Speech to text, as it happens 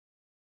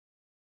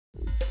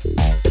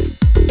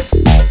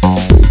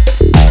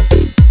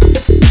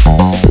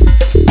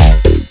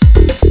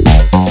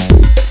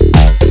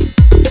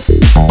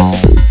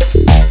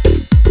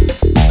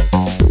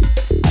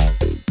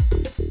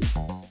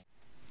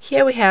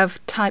Here we have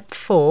type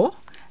 4,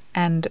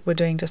 and we're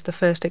doing just the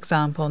first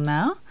example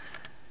now.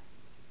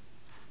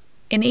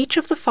 In each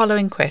of the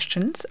following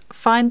questions,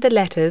 find the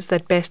letters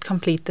that best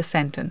complete the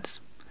sentence.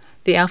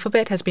 The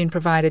alphabet has been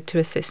provided to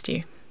assist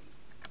you.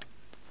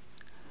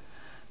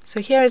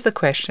 So here is the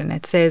question.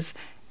 It says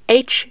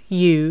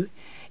HU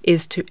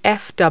is to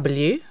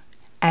FW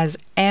as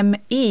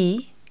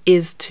ME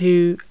is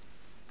to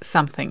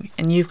something,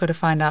 and you've got to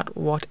find out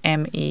what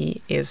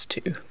ME is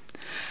to.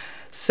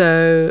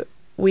 So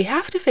we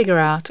have to figure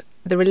out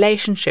the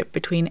relationship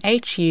between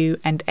HU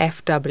and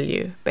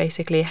FW,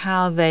 basically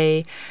how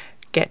they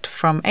get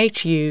from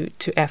HU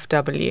to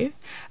FW,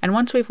 and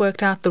once we've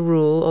worked out the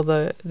rule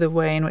or the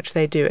way in which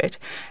they do it,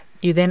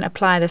 you then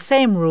apply the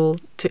same rule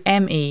to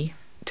ME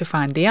to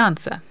find the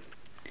answer.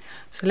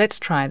 So let's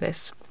try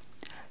this.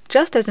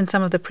 Just as in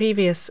some of the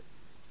previous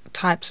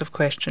types of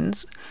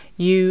questions,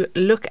 you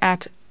look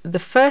at the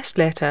first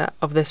letter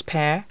of this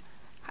pair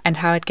and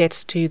how it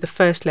gets to the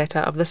first letter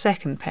of the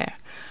second pair.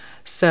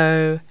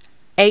 So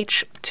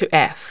H to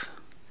F.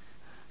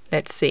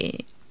 Let's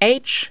see.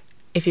 H,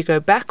 if you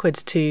go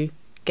backwards 2,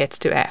 gets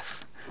to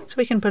F. So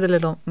we can put a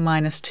little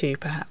 -2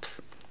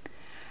 perhaps.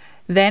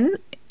 Then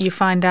you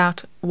find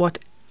out what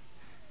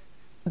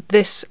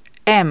this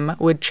M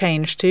would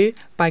change to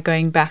by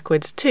going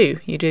backwards 2.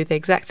 You do the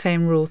exact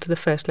same rule to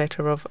the first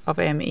letter of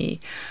ME.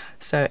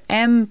 So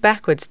M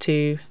backwards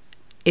 2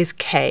 is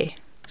K.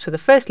 So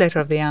the first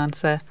letter of the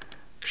answer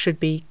should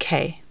be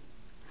K.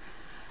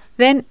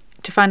 Then,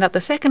 to find out the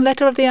second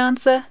letter of the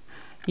answer,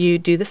 you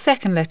do the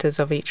second letters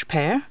of each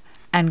pair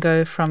and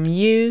go from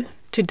U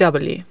to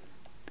W.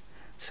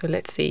 So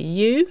let's see,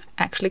 U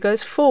actually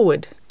goes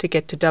forward to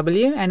get to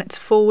W, and it's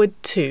forward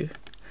 2.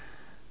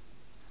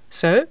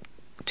 So,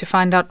 to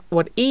find out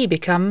what E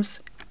becomes,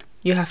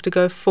 you have to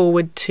go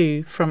forward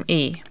 2 from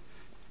E.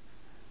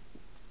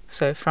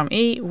 So from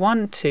E,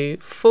 1, 2,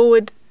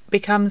 forward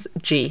becomes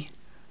G.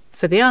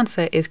 So the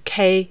answer is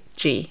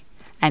KG,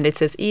 and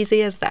it's as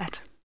easy as that.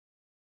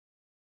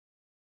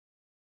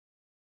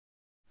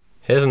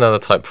 Here's another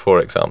type 4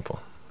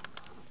 example.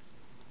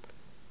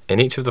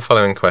 In each of the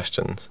following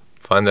questions,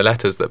 find the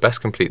letters that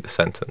best complete the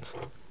sentence.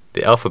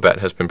 The alphabet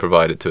has been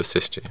provided to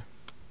assist you.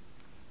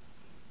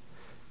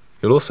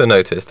 You'll also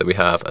notice that we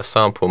have a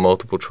sample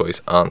multiple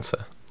choice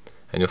answer,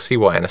 and you'll see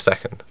why in a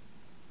second.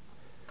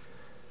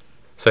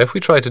 So if we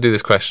try to do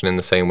this question in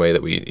the same way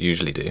that we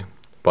usually do,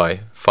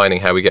 by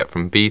finding how we get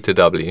from B to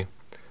W,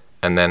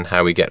 and then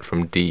how we get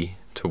from D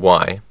to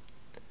Y,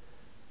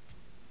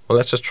 well,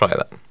 let's just try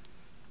that.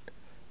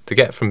 To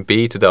get from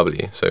B to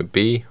W, so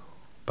B,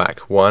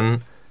 back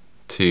 1,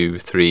 2,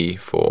 3,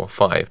 4,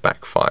 5,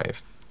 back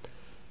 5.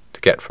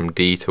 To get from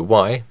D to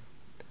Y,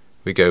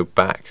 we go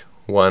back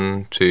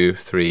 1, 2,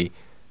 3,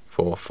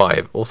 4,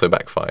 5, also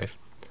back 5.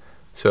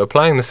 So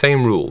applying the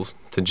same rules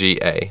to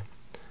GA,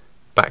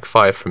 back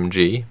 5 from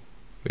G,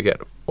 we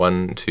get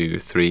 1, 2,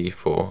 3,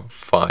 4,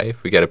 5,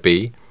 we get a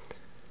B,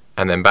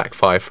 and then back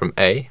 5 from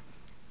A,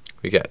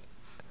 we get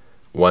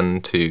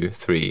 1, 2,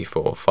 3,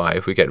 4,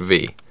 5, we get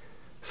V.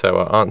 So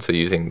our answer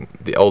using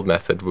the old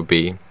method would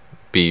be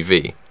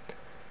BV.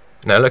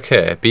 Now look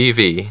here,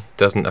 BV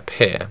doesn't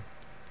appear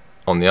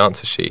on the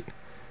answer sheet,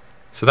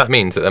 so that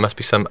means that there must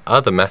be some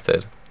other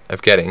method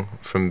of getting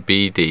from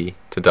BD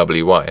to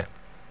WY.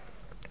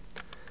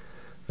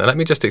 Now let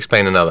me just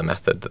explain another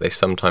method that they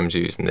sometimes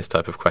use in this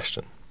type of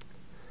question.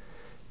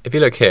 If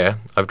you look here,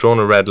 I've drawn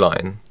a red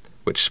line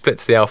which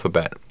splits the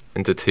alphabet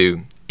into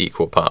 2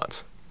 equal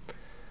parts,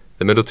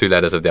 the middle 2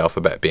 letters of the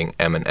alphabet being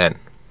M and N.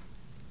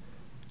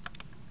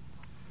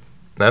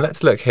 Now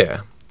let's look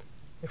here.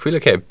 If we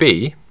look here,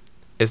 B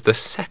is the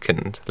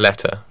second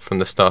letter from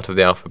the start of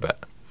the alphabet,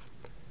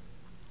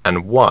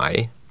 and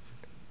Y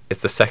is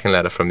the second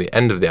letter from the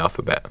end of the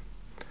alphabet.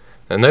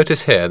 Now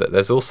notice here that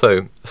there's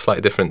also a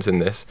slight difference in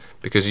this,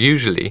 because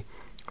usually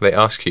they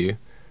ask you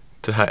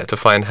to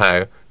find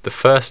how the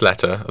first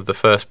letter of the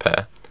first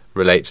pair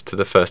relates to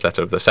the first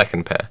letter of the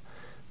second pair.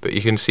 But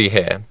you can see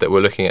here that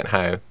we're looking at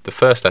how the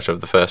first letter of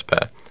the first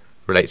pair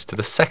relates to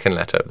the second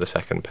letter of the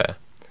second pair.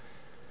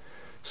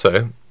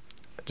 So,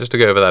 just to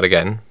go over that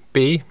again,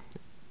 B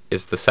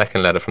is the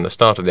second letter from the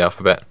start of the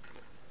alphabet,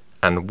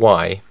 and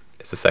Y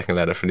is the second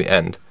letter from the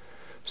end.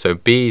 So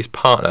B's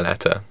partner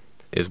letter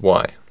is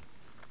Y.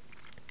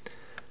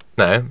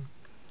 Now,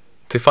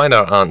 to find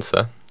our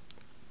answer,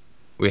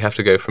 we have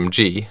to go from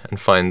G and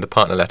find the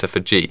partner letter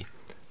for G,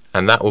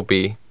 and that will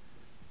be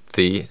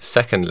the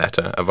second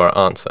letter of our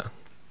answer.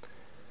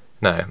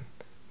 Now,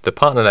 the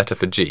partner letter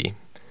for G.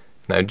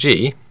 Now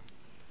G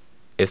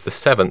is the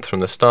 7th from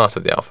the start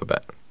of the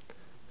alphabet,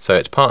 so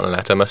its partner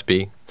letter must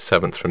be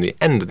 7th from the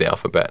end of the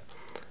alphabet.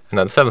 And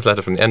now the 7th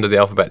letter from the end of the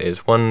alphabet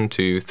is 1,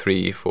 2,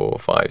 3, 4,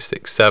 5,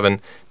 6,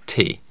 7,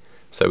 T.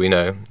 So we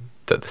know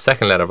that the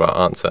second letter of our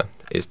answer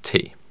is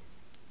T.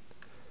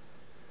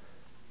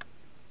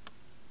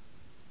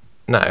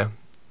 Now,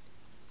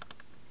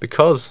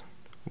 because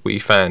we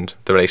found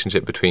the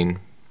relationship between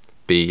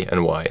B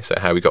and Y, so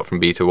how we got from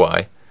B to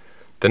Y,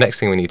 the next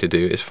thing we need to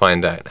do is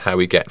find out how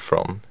we get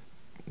from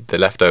the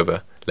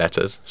leftover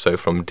letters, so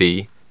from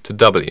D to to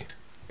W.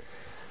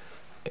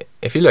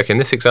 If you look in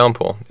this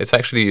example, it's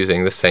actually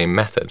using the same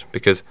method,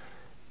 because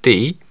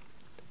D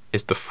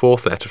is the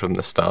fourth letter from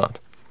the start,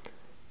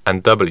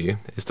 and W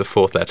is the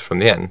fourth letter from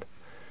the end.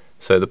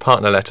 So the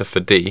partner letter for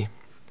D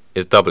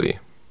is W.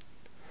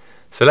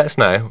 So let's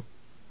now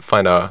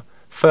find our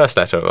first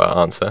letter of our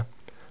answer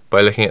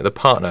by looking at the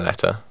partner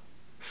letter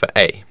for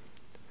A.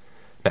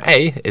 Now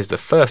A is the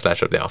first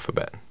letter of the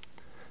alphabet,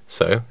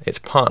 so its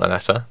partner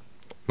letter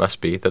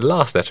must be the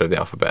last letter of the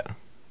alphabet,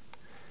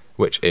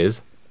 which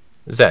is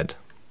Z.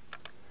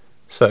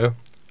 So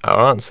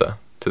our answer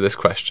to this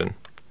question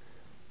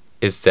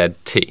is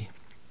ZT.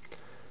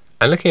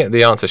 And looking at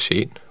the answer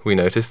sheet, we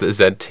notice that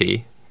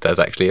ZT does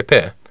actually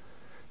appear.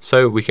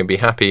 So we can be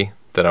happy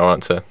that our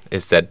answer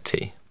is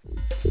ZT.